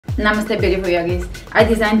Namaste, beautiful yogis. I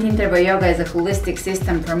designed interval yoga as a holistic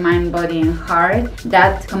system for mind, body and heart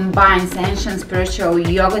that combines ancient spiritual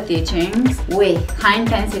yoga teachings with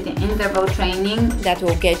high-intensity interval training that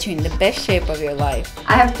will get you in the best shape of your life.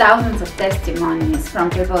 I have thousands of testimonies from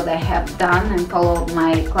people that have done and followed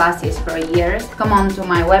my classes for years. Come on to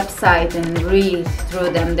my website and read through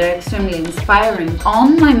them. They're extremely inspiring.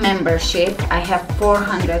 On my membership, I have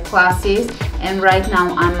 400 classes, and right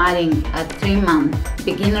now I'm adding a 3-month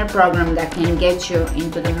beginner program that can get you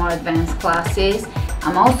into the more advanced classes.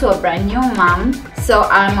 I'm also a brand new mom, so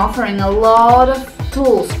I'm offering a lot of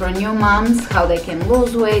tools for new moms, how they can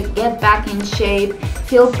lose weight, get back in shape,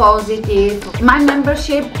 feel positive. My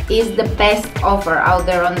membership is the best offer out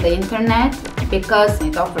there on the internet because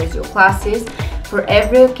it offers you classes for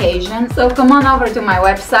every occasion. So come on over to my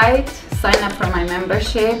website, sign up for my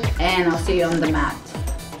membership, and I'll see you on the mat.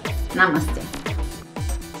 Namaste.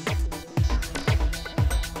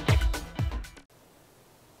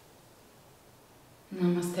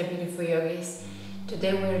 Namaste, beautiful yogis.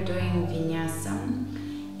 Today we're doing Vinyasa,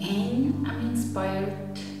 and I'm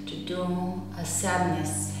inspired to do a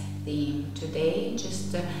sadness theme today.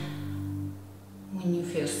 Just when you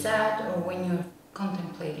feel sad or when you're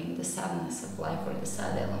contemplating the sadness of life or the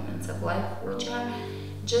sad elements of life, which are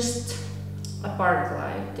just a part of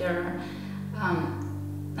life. They're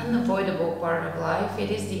unavoidable part of life. It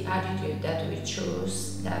is the attitude that we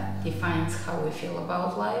choose that defines how we feel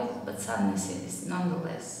about life, but sadness is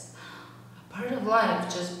nonetheless a part of life,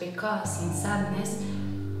 just because in sadness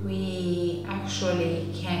we actually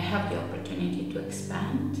can have the opportunity to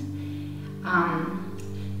expand,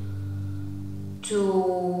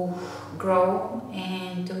 to grow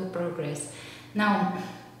and to progress. Now,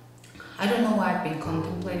 I don't know why I've been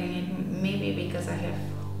contemplating it, maybe because I have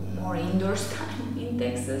more indoors time in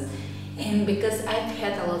Texas, and because I've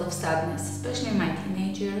had a lot of sadness, especially in my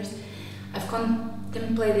teenage years. I've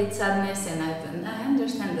contemplated sadness, and I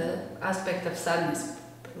understand the aspect of sadness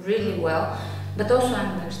really well, but also I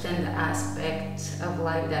understand the aspect of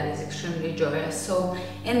life that is extremely joyous. So,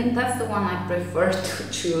 and that's the one I prefer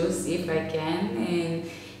to choose if I can,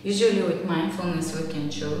 and usually with mindfulness we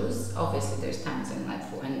can choose. Obviously there's times in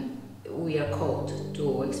life when we are called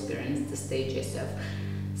to experience the stages of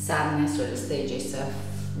sadness or the stages of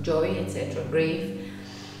joy, etc., grief.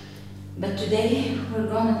 But today we're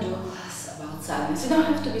gonna do a class about sadness. You don't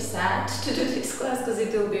have to be sad to do this class because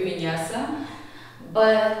it will be Vinyasa,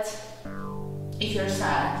 but if you're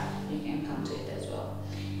sad, you can come to it as well.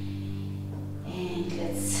 And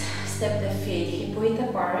let's step the feet hip width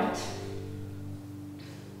apart.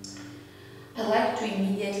 I like to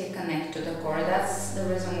immediately connect to the core. That's the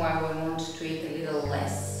reason why we want to eat a little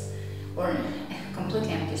less, or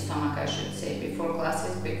completely empty stomach, I should say, before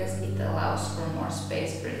classes, because it allows for more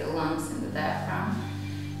space for the lungs and the diaphragm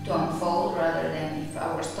to unfold, rather than if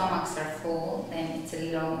our stomachs are full, then it's a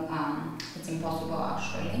little, it's impossible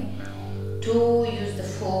actually to use the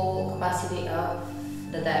full capacity of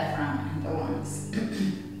the diaphragm and the lungs.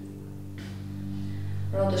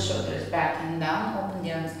 Roll the shoulders back and down, open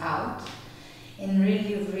the arms out, and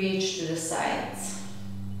really reach to the sides.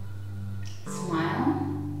 Smile.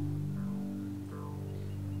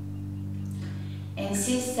 And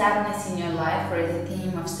see sadness in your life, or the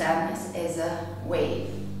theme of sadness, as a wave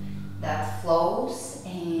that flows,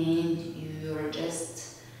 and you're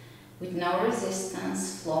just with no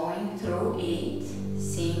resistance flowing through it,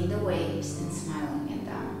 seeing the waves and smiling and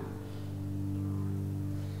down.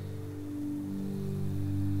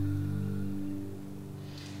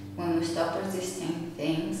 When we stop resisting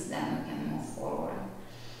things, then we can move forward.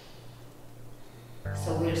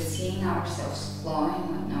 So we're seeing ourselves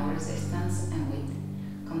flowing with no resistance and with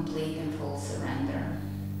complete and full surrender.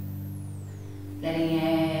 Letting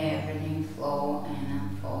everything flow and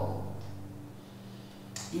unfold.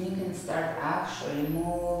 And you can start actually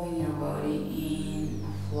moving your body in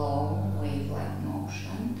a flow, wave-like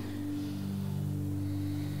motion.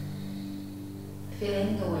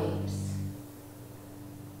 Feeling the waves.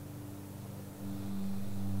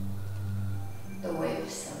 The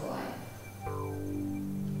waves of life.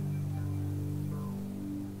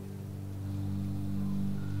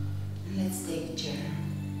 Let's take a chair.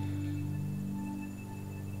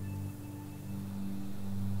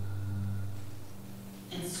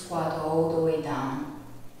 And squat all the way down,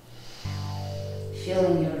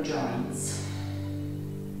 feeling your joints.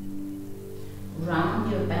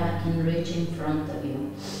 Round your back and reach in front of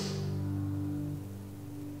you.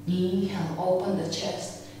 Inhale, open the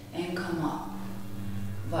chest and come up,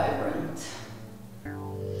 vibrant.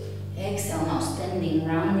 Exhale, now standing,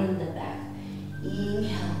 rounding the back.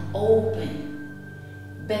 Inhale,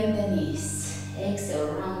 open, bend the knees. Exhale,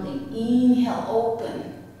 rounding. inhale,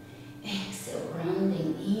 open. Exhale,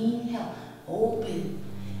 rounding, inhale, open.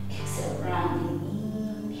 Exhale, rounding,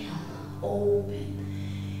 inhale, open.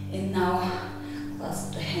 And now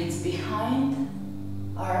clasp the hands behind,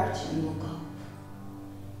 arch and look up.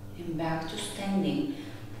 And back to standing.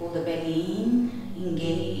 Pull the belly in,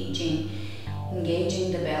 engaging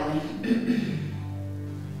the belly.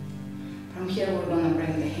 From here we're gonna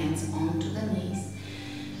bring the hands onto the knees.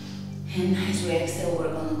 And as we exhale,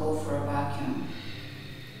 we're gonna go for a vacuum.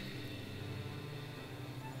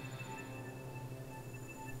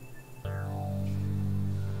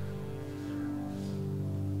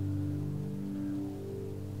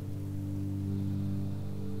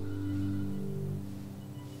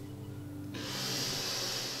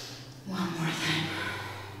 One more time.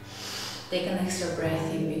 Take an extra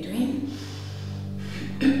breath in between.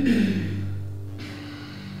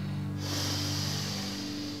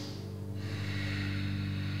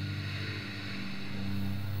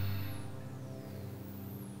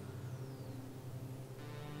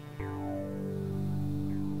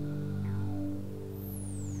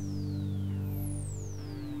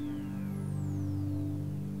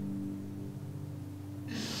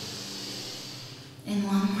 And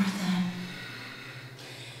one more time.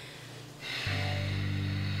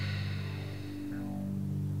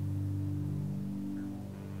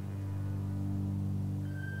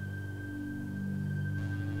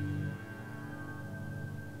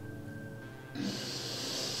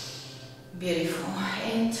 Beautiful.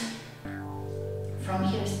 And from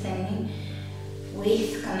here, standing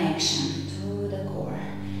with connection to the core,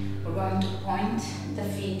 we're going to point the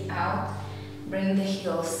feet out, bring the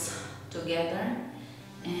heels together,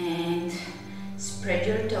 and spread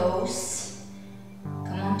your toes.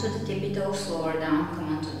 Come on to the tippy toes, lower down.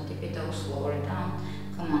 Come on to the tippy toes, lower down.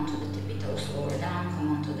 Come on to the tippy toes, lower down.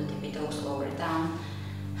 Come on to the tippy toes, lower down.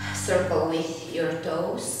 Circle with your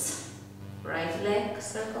toes. Right leg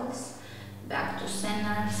circles. Back to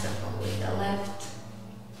center. Circle with the left.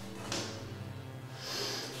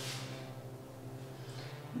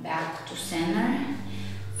 Back to center.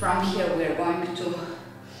 From here we are going to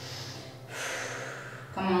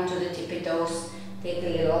come on to the tippy toes, take a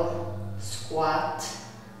little squat,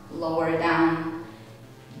 lower down,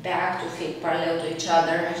 back to feet parallel to each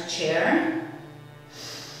other, chair.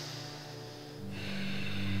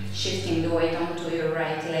 Shifting the weight onto your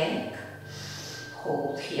right leg,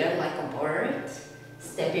 hold here like a bird,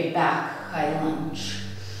 stepping back, high lunge.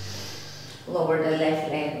 Lower the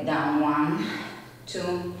left leg down, 1,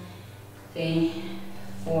 2, 3,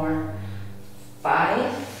 4,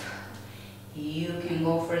 5. You can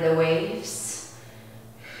go for the waves,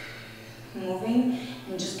 moving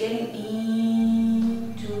and just getting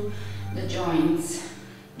into the joints,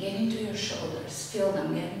 get into your shoulders, feel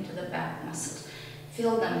them, get into the back muscles,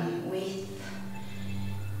 feel them with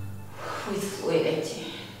fluidity.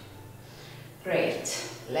 Great.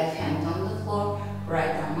 Left hand on the floor,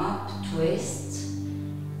 right arm up, twist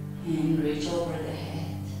and reach over the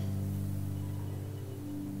head.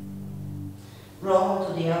 Roll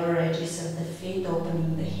to the outer edges of the feet,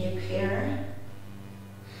 opening the hip here.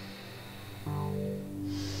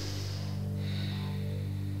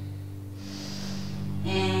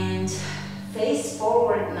 And face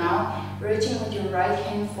forward now, reaching with your right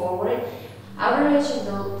hand forward. Outer edge of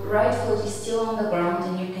the right foot is still on the ground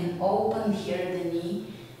and you can open here the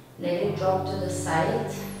knee, let it drop to the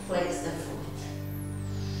side, flex the foot.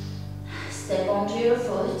 Step onto your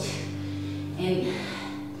foot and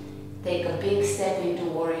take a big step into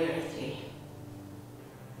warrior 3.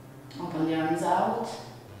 Open the arms out,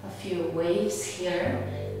 a few waves here,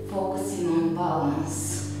 focusing on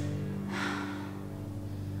balance.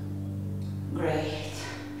 Great.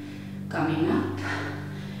 Coming up,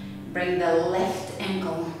 bring the left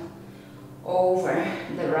ankle over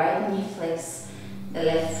the right knee, flex the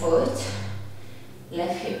left foot,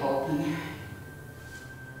 left hip opener.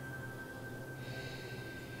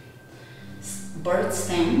 Bird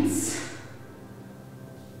stance,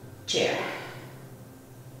 chair.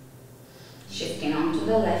 Shifting onto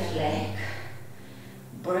the left leg,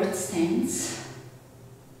 bird stance,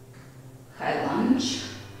 high lunge,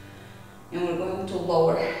 and we're going to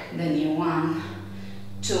lower the knee. 1,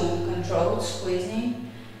 2, controlled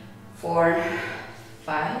squeezing, 4,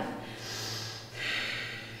 5,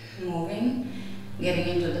 moving, getting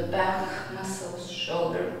into the back muscles,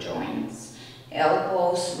 shoulder joints,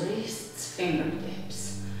 elbows, wrists,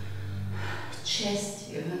 fingertips, chest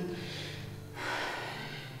even.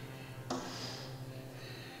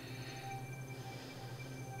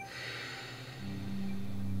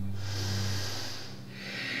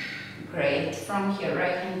 Great. From here,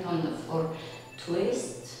 right hand on the floor,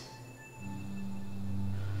 twist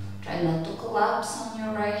collapse on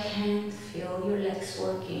your right hand. Feel your legs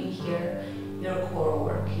working here, your core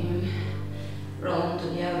working. Roll into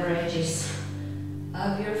the outer edges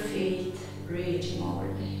of your feet, reaching over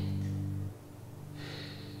the head.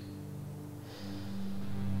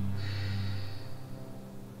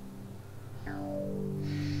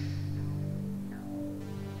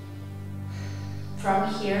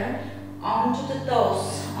 From here, onto the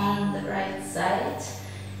toes on the right side.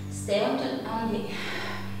 Stay on the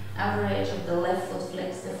outer edge of the left foot,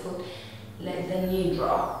 flex the foot, let the knee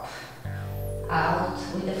drop. Out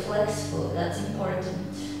with the flex foot, that's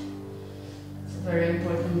important. It's a very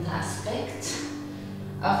important aspect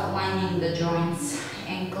of aligning the joints,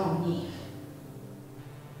 ankle, knee.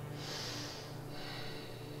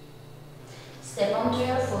 Step onto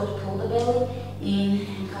your foot, pull the belly in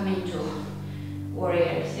and come into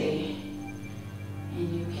Warrior 3.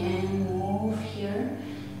 And you can move here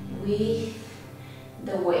with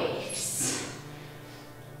the waves.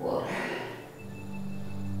 Water.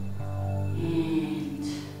 And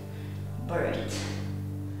bird.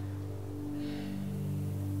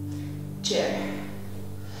 Chair.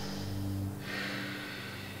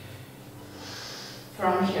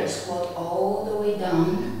 From here, squat all the way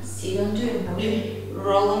down, sit onto your body,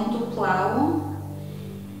 roll into plow.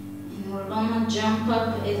 And we're gonna jump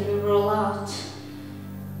up as we roll out.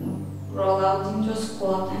 Roll out into a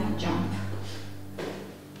squat and a jump.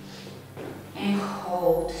 And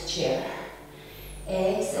hold chair.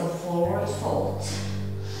 Exhale, forward fold.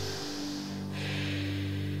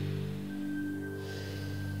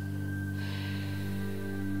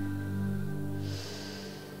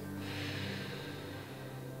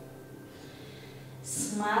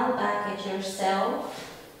 Smile back at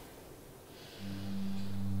yourself.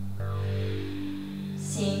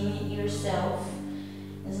 Seeing yourself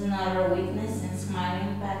as another witness and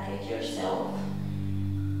smiling back at yourself.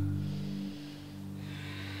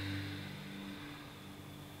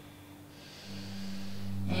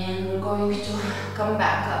 And we're going to come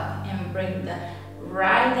back up and bring the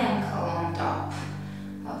right ankle on top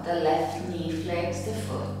of the left knee. Flex the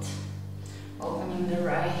foot, opening the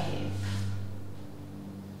right hip.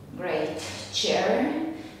 Great.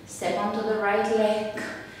 Chair. Step onto the right leg.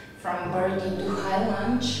 From bird into high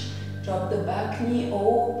lunge. Drop the back knee,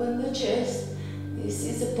 open the chest. This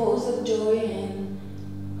is a pose of joy and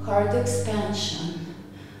heart expansion.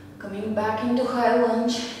 Coming back into high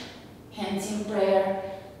lunge. Hands in prayer.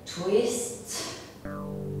 Twist.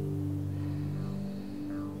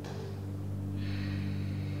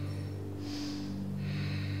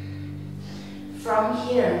 From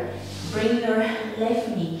here, bring your left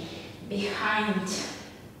knee behind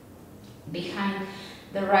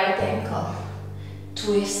the right ankle.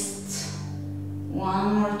 Twist.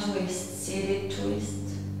 One more twist. Seated twist.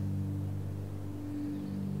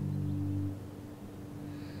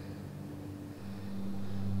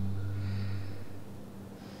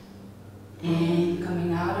 And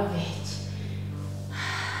coming out of it.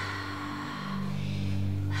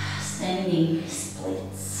 Standing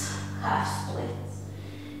splits. Half splits.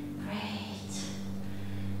 Great.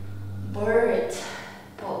 Bird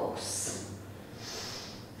pose.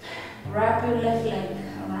 Wrap your left leg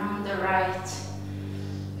around the right.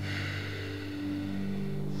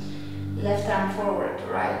 Left arm forward,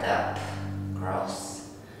 right up, cross,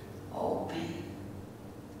 open.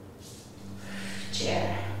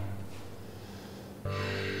 Chair.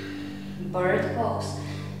 Bird pose.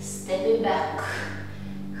 Step it back.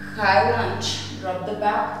 High lunge. Drop the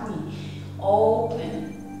back knee.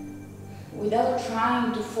 Open. Without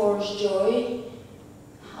trying to force joy,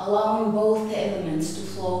 allowing both elements to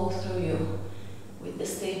flow through you with the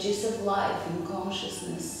stages of life and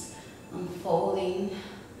consciousness unfolding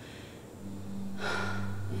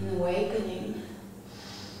and awakening.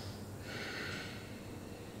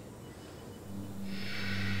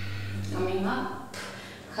 Coming up,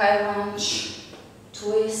 high lunge,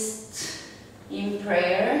 twist in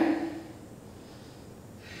prayer.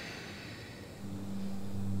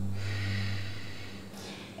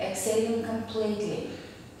 Exhaling completely,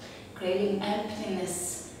 creating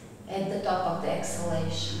emptiness at the top of the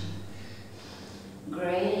exhalation.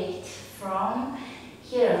 Great. From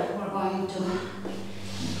here, we're going to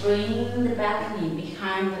bring the back knee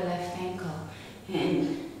behind the left ankle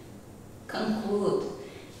and conclude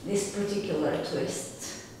this particular twist.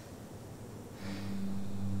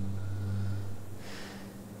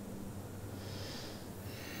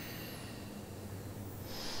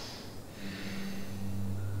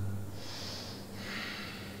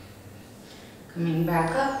 Coming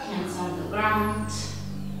back up, hands on the ground.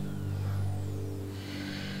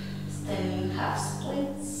 Standing half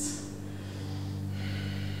splits.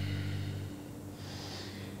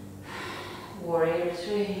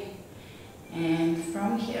 3. And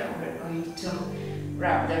from here we're going to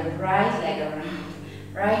wrap the right leg around,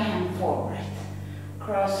 right hand forward,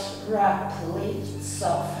 cross, wrap, lift,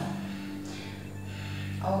 soften.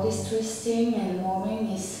 All this twisting and moving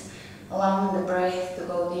is allowing the breath to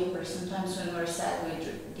go deeper. Sometimes when we're sad, we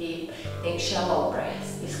take shallow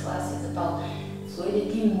breaths. This class is about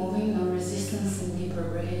fluidity, moving, no resistance, and deeper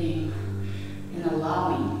breathing, and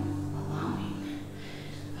allowing.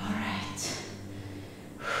 All right.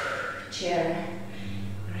 Chair.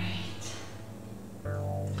 Great.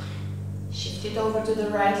 Shift it over to the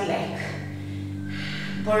right leg.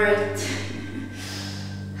 Bird.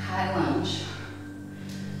 High lunge.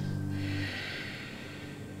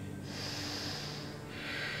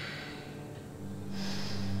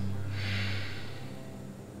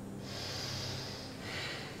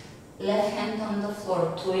 Left hand on the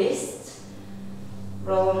floor, twist,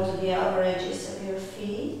 roll onto the outer edges of your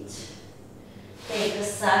feet, take a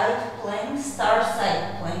side plank, star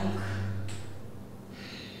side plank,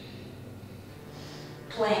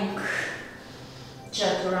 plank,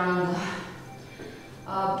 chaturanga,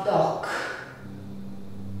 up dog,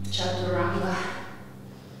 chaturanga,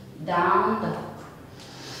 down dog.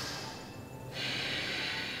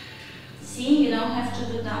 See, you don't have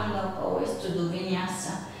to do down dog always to do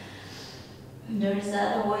vinyasa. There's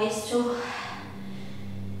other ways to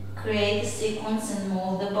create a sequence and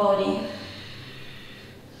move the body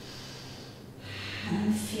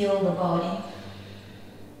and feel the body.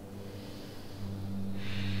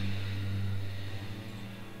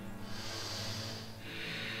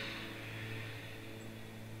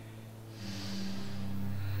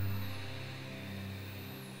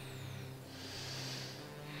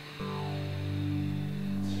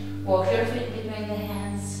 Walk your feet between the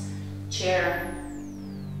hands. Chair.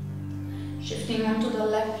 Shifting onto the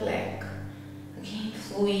left leg. Again,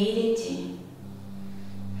 fluidity.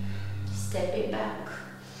 Step it back.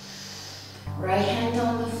 Right hand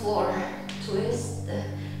on the floor. Twist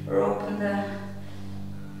or open the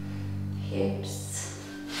hips.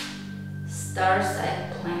 Star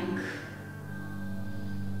side plank.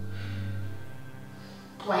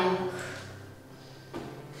 Plank.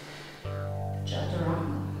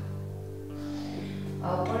 Chaturanga.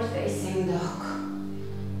 Upward facing dog.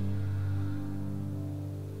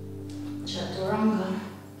 Chaturanga.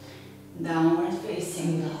 Downward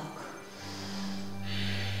facing dog.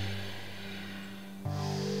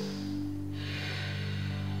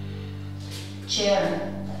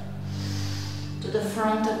 Chair. To the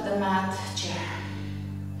front of the mat, chair.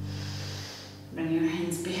 Bring your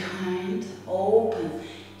hands behind, open.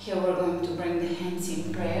 Here we're going to bring the hands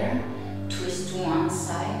in prayer. Twist to one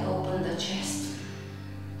side, open the chest.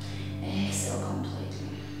 Exhale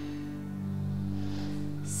completely.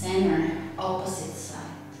 Center, opposite side.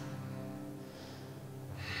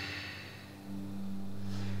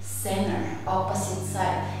 Center, opposite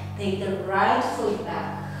side. Take the right foot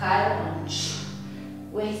back, high lunge.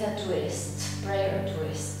 With a twist, prayer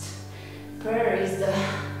twist. Prayer is the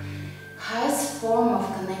highest form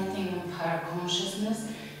of connecting with higher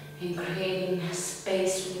consciousness and creating a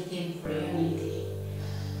space within for unity.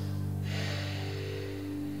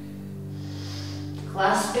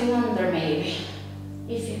 Clasping under maybe,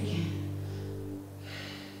 if you can.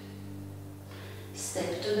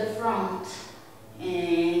 Step to the front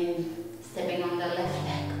and stepping on the left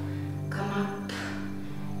leg. Come up,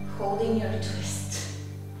 holding your twist.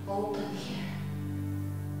 Open here.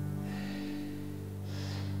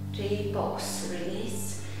 Repose,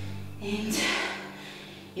 release. And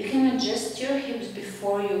you can adjust your hips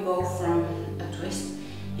before you go from a twist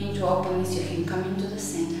into openness. You can come into the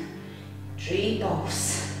center.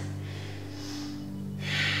 Repose.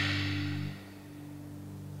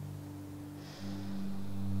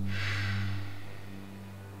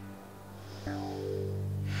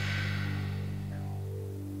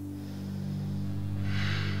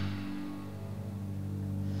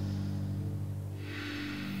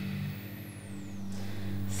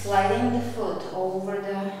 Sliding the foot over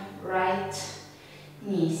the right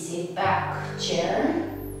knee, sit back, chair.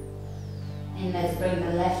 And let's bring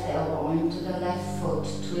the left elbow into the left foot,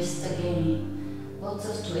 twist again. Lots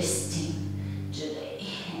of twisting today.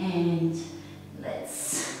 And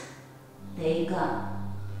let's take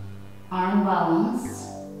a arm balance.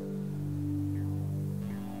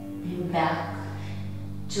 And back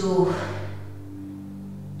to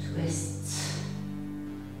twists.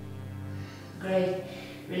 Great.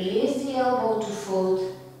 Release the elbow to foot.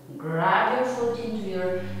 Grab your foot into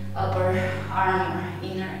your upper arm or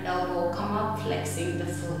inner elbow. Come up, flexing the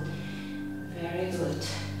foot. Very good.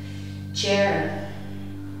 Chair.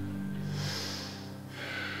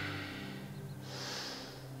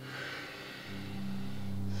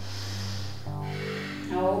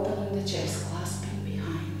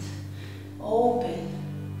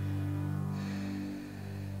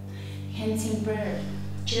 hands in prayer,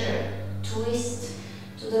 chair, twist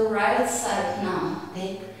to the right side now.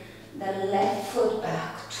 Take the left foot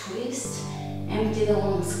back, twist, empty the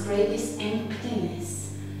lungs, create this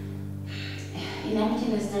emptiness. In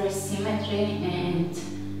emptiness there is symmetry and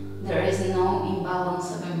there is no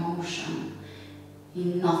imbalance of emotion.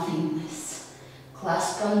 In nothingness,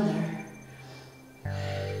 clasp under.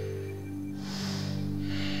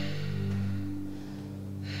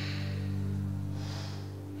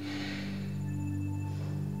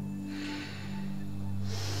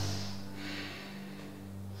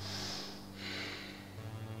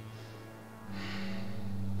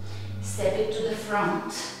 Step it to the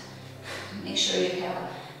front. Make sure you have a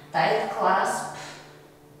tight clasp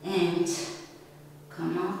and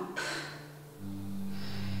come up.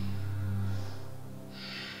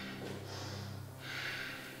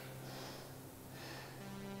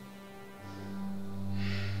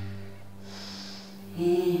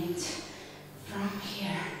 And from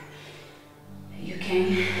here, you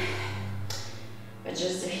can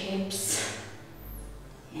adjust the hips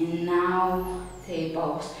and now they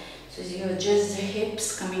both. So as you adjust the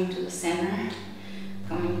hips, coming to the center,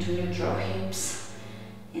 coming to neutral hips,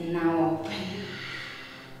 and now open.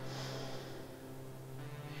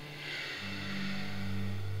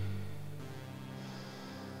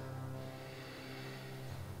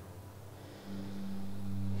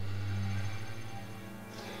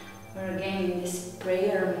 We're again in this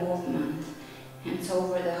prayer movement, hands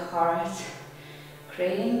over the heart,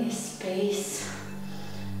 creating this space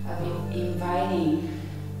of inviting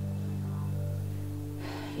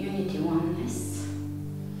unity, oneness,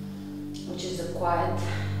 which is a quiet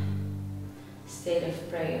state of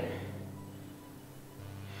prayer.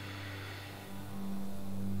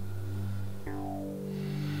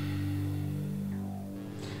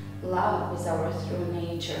 Love is our true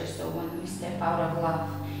nature, so when we step out of love,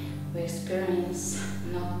 we experience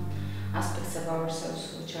not aspects of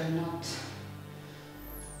ourselves which are not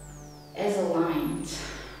as aligned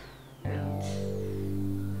with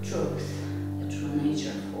truth, the true nature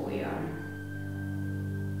of who we are.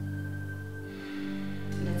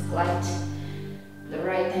 Let's glide the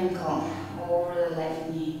right ankle over the left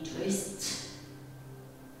knee, twist,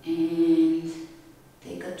 and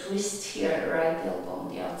take a twist here, right elbow on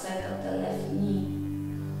the outside of the left knee,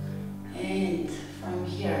 and from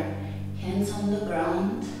here, hands on the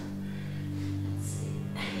ground. Let's see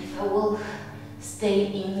if I will stay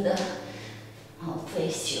in the, I'll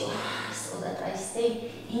face you so that I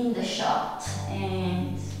stay in the shot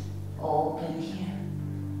and open here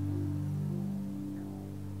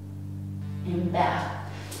and back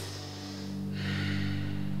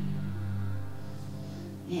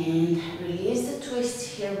and release the twist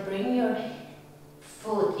here. Bring your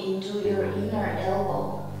foot into your inner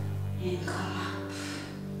elbow and come up.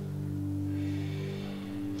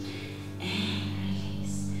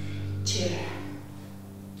 Chair.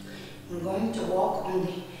 We're going to walk on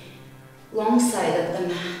the long side of the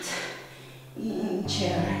mat in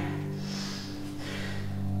chair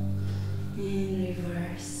in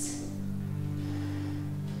reverse.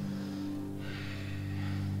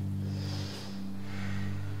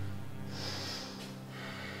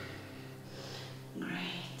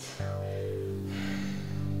 Great.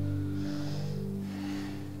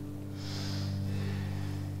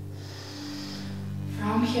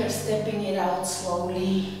 From here, stepping it out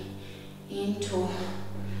slowly into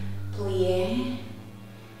plie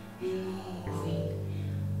and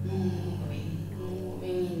moving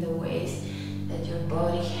in the ways that your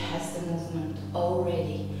body has the movement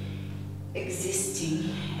already existing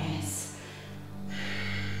as.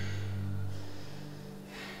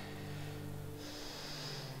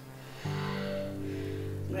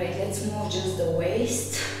 Great, let's move just the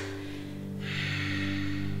waist.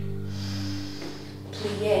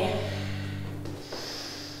 Plie.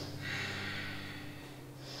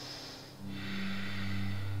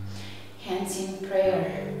 Hands in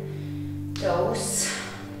prayer. Toes,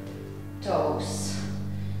 toes,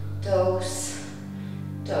 toes,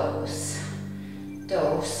 toes,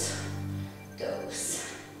 toes,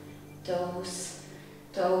 toes, toes,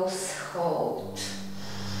 toes, hold.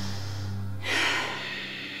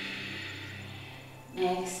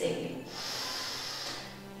 Exhaling.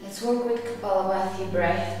 Let's work with Kapalabhati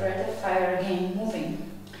breath, breath of fire again, moving.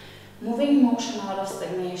 Moving emotion out of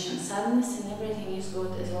stagnation. Sadness and everything is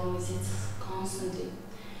good as long as it's constantly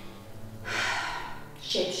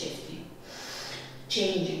shape-shifting,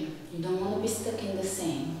 changing. You don't want to be stuck in the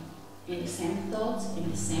same thoughts, in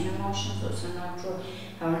the same emotions. Also not true.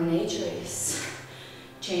 Our nature is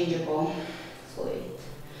changeable, fluid.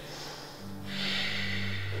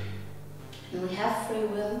 And we have free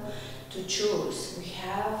will to choose. We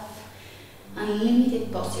have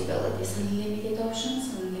unlimited possibilities, unlimited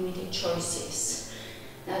options, unlimited choices.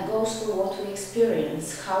 That goes for what we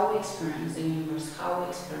experience, how we experience the universe, how we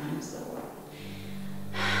experience the world.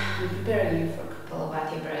 I'm preparing you for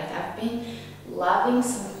Kapalabhati breath. I've been loving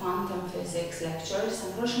some quantum physics lectures,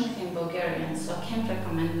 unfortunately in Bulgarian, so I can't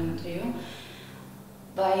recommend them to you,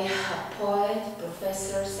 by a poet,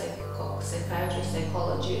 professor, psychiatrist,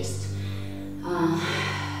 psychologist,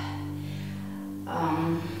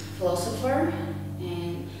 philosopher,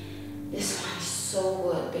 and this one is so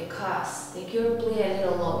good because the curably a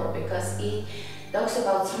little lower, because it talks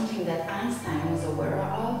about something that Einstein was aware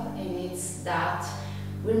of, and it's that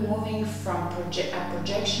we're moving from a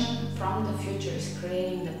projection from the future is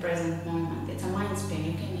creating the present moment. It's a mind spin,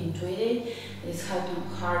 you can intuit it, it's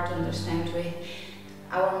hard to understand with.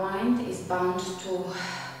 Our mind is bound to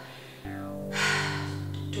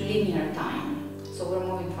linear time. So we're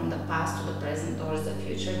moving from the past to the present towards the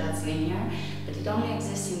future, that's linear, but it only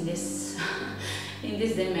exists in this in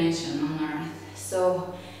this dimension on Earth.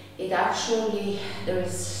 So it actually, there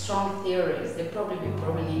is strong theories, they'll probably be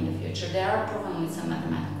proven in the future. They are proven with some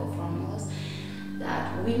mathematical formulas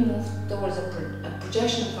that we move towards a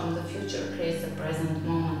projection from the future creates the present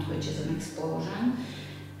moment, which is an explosion.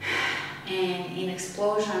 And in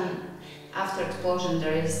explosion, after explosion,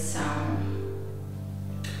 there is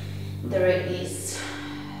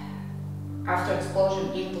after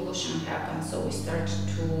explosion, involution happens, so we start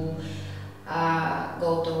to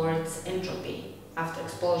go towards entropy. After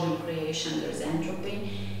explosion creation, there's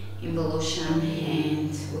entropy, involution,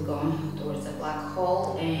 and we're going towards a black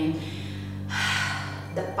hole, and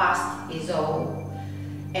the past is all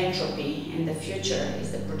entropy, and the future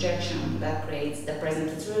is the projection that creates the present.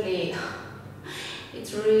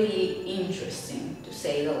 It's really interesting, to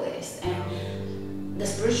say the least. And the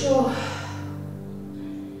spiritual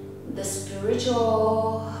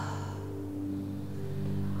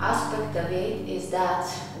aspect of it is that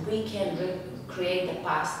we can create the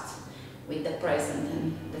past with the present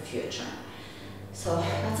and the future. So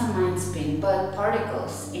that's a mind spin. But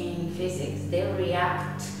particles in physics, they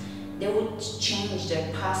would change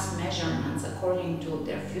their past measurements according to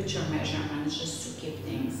their future measurements, just to keep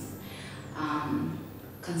things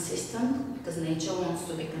consistent, because nature wants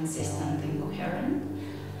to be consistent and coherent.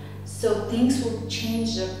 So things will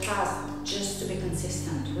change their past just to be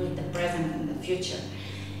consistent with the present and the future.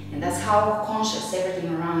 And that's how conscious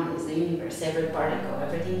everything around is, the universe, every particle,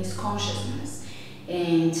 everything is consciousness.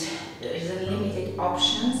 And there is unlimited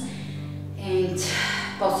options and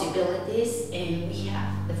possibilities, and we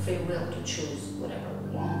have the free will to choose whatever we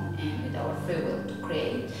want, and with our free will to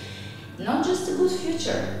create not just a good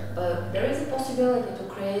future, but there is a possibility to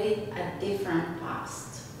create a different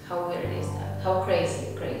past. How weird is that? How crazy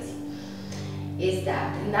is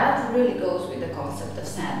that? And that really goes with the concept of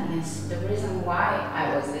sadness. The reason why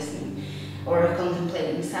I was listening or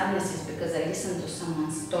contemplating sadness is because I listened to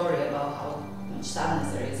someone's story about how much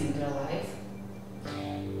sadness there is in their life.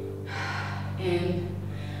 And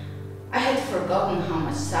I had forgotten how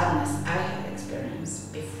much sadness I had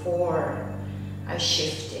experienced before I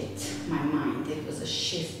shifted my mind. It was a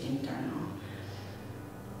shift internal.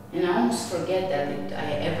 And I almost forget that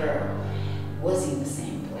I ever was in the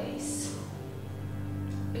same place.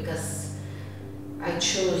 Because I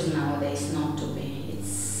choose nowadays not to be.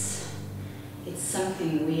 It's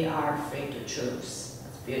something we are free to choose.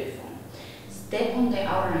 That's beautiful. Step on the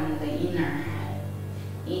outer and the inner.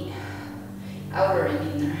 Outer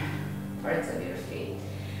and inner parts of your feet.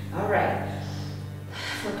 Alright.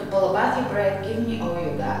 For Kapalabhati breath, give me all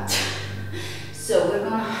you got. So we're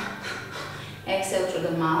gonna exhale through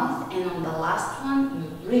the mouth, and on the last one,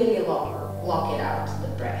 you really lock it out, the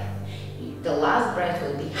breath. The last breath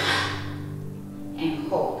will be and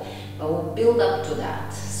hold, but we'll build up to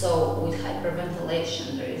that. So with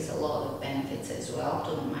hyperventilation, there is a lot of benefits as well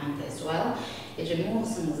to the mind as well. It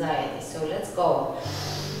removes anxiety. So let's go.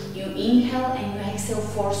 You inhale and you exhale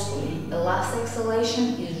forcefully. The last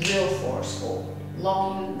exhalation is real forceful,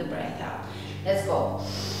 locking the breath out. Let's go.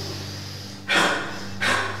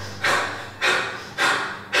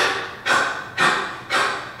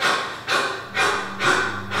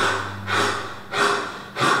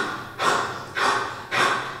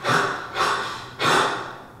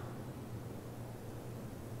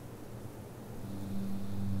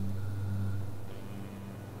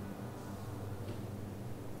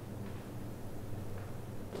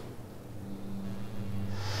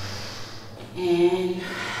 And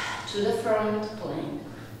to the front plank.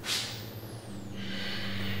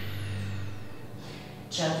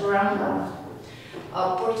 Chaturanga.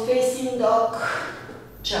 Upward facing dog.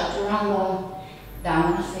 chaturanga,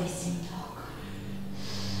 downward facing dog.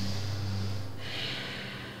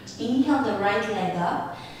 Inhale the right leg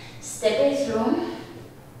up, step it through,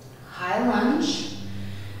 high lunge,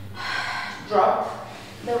 drop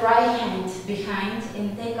the right hand behind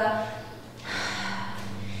and take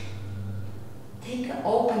an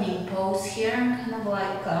opening pose here, kind of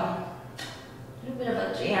like a little bit of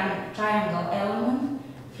a triangle element.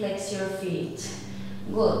 Flex your feet.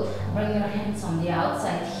 Good. Bring your hands on the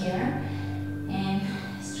outside here and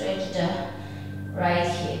stretch the right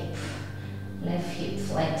hip, left hip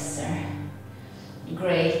flexor.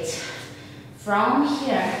 Great. From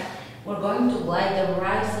here, we're going to glide the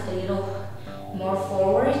right foot a little more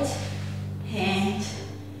forward and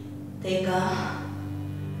take a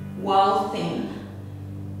wild thing,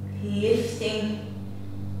 lifting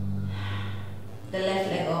the left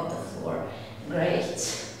leg off the floor.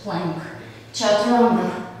 Great. Plank,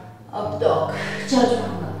 chaturanga, up dog,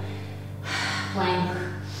 chaturanga, plank.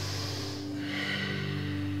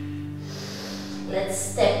 Let's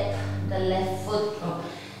step the left foot up,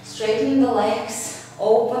 straighten the legs,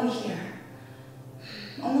 open here,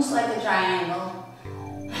 almost like a triangle,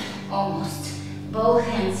 almost. Both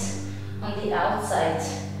hands on the outside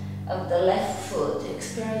of the left foot.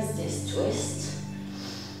 Experience this twist.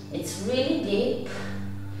 It's really deep.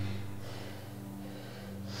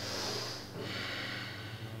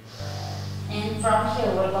 And from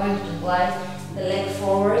here we're going to glide the leg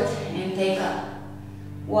forward and take a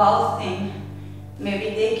wild thing.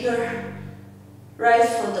 Maybe take your right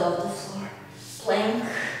foot off the floor. Plank.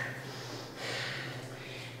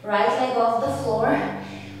 Right leg off the floor.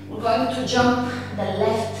 We're going to jump the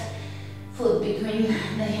left foot between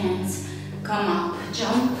the hands. Come up,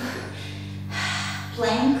 jump,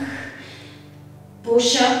 plank,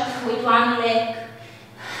 push up with one leg,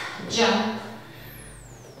 jump,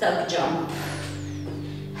 tuck jump,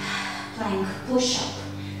 plank, push up.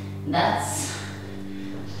 That's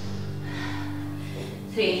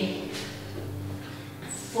 3,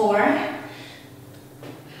 4,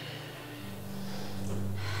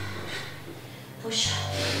 push up,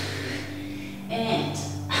 and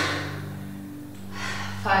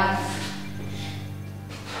 5,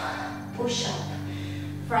 push up.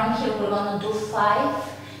 From here we're gonna do 5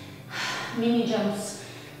 mini jumps,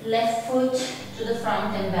 left foot to the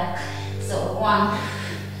front and back. So 1,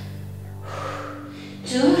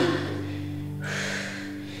 2,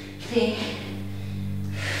 3,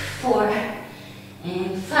 4,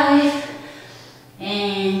 and 5.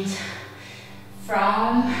 And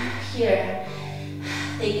from here,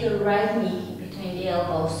 take your right knee between the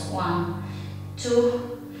elbows. 1,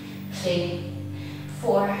 2, 3,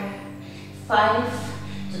 4, 5.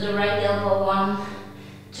 To the right elbow. 1,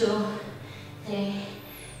 2, 3,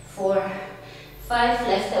 4, 5.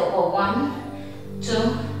 Left elbow. 1,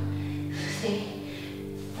 2, 3,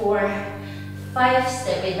 4, 5.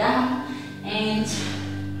 Step it down and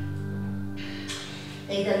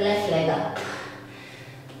take the left leg up.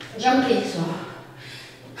 Jump it through.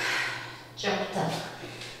 Jump tuck.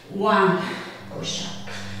 1, push up.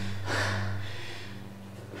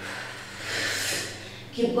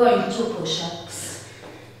 Keep going, 2 push-ups.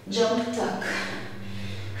 Jump tuck.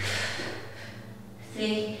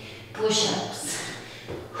 3 push-ups.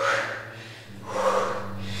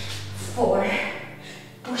 4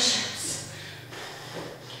 push-ups.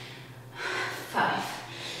 5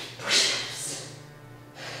 push-ups.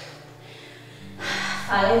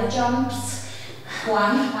 5 jumps.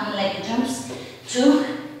 1 leg jumps. 2,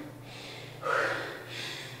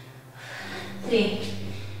 3,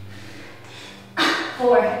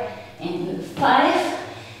 4, and 5.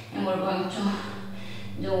 And we're going to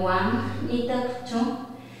do 1 knee tuck, 2,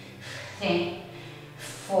 3,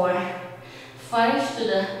 4, 5 to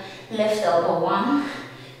the left elbow. 1,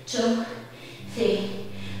 2, 3,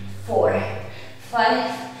 4,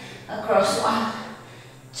 5 across. 1,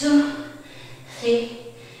 2, 3,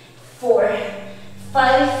 4,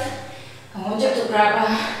 5. I want you to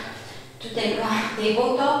take a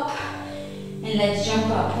tabletop and let's jump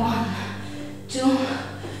up. 1, 2,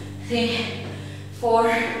 3,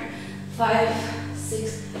 4, 5,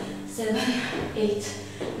 6, 7, 8,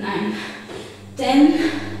 9,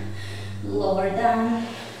 10. Lower down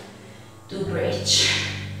to bridge.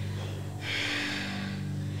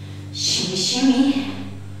 Shimmy, shimmy,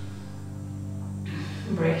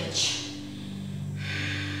 bridge.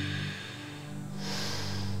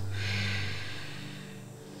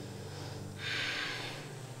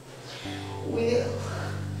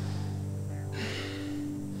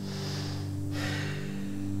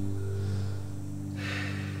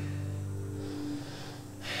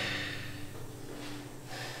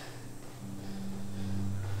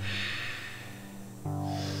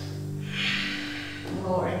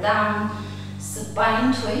 down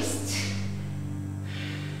supine twist.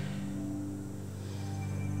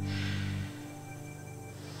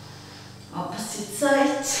 Opposite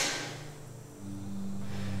side.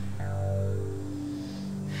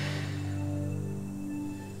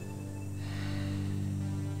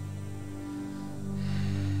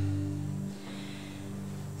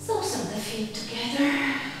 Soles of the feet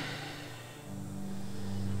together.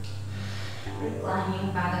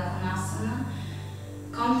 Reclining Baddha Konasana.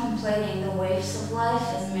 Contemplating the waves of life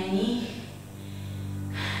as many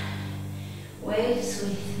waves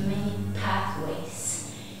with many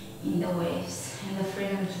pathways in the waves, and the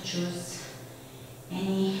freedom to choose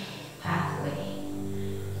any pathway.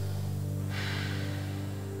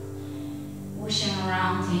 Whooshing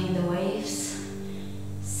around in the waves,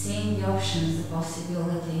 seeing the options, the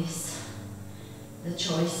possibilities, the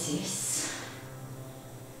choices.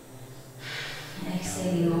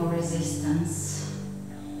 Exhaling all resistance.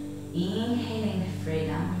 Inhaling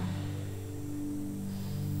freedom.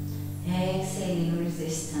 Exhaling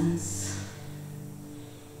resistance.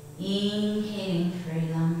 Inhaling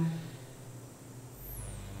freedom.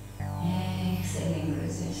 Exhaling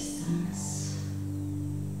resistance.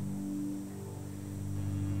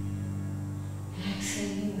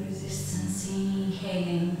 Exhaling resistance.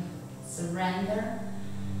 Inhaling surrender,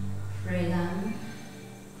 freedom,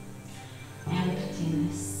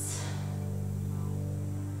 emptiness.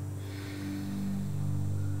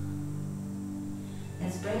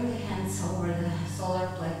 Let's bring the hands over the solar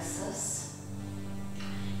plexus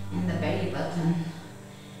and the belly button.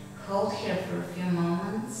 Hold here for a few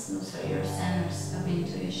moments. Those are your centers of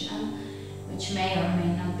intuition, which may or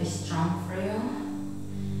may not be strong for you.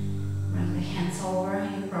 Bring the hands over.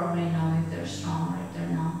 You probably know if they're strong or if they're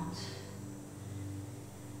not.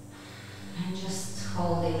 And just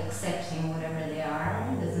hold it, accepting whatever they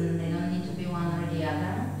are. They don't need to be one or the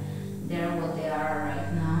other. They're what they are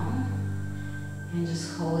right now. And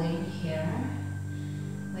just holding here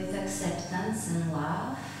with acceptance and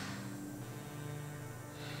love.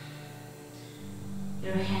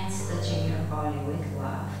 Your hands touching your body with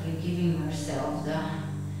love. You're giving yourself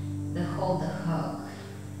the hold, the hug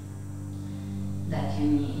that you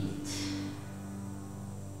need.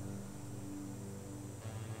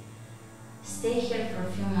 Stay here for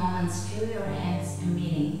a few moments. Feel your hands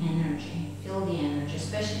emitting energy. Feel the energy,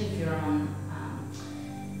 especially if you're on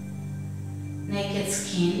naked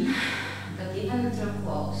skin, but even through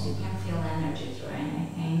clothes, you can feel energy through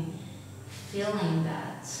anything. Feeling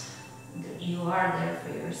that you are there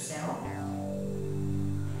for yourself.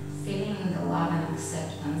 Feeling the love and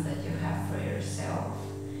acceptance that you have for yourself.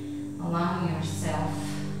 Allowing yourself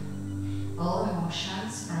all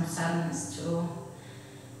emotions from sadness to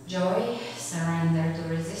joy, surrender to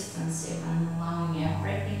resistance, even allowing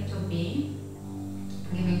everything to be.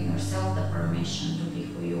 Giving yourself the permission to be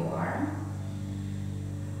who you are.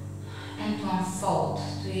 And to unfold,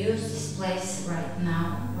 to use this place right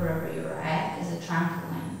now, wherever you're at, as a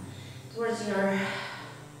trampoline towards your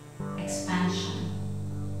expansion.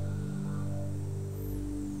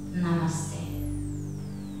 Namaste.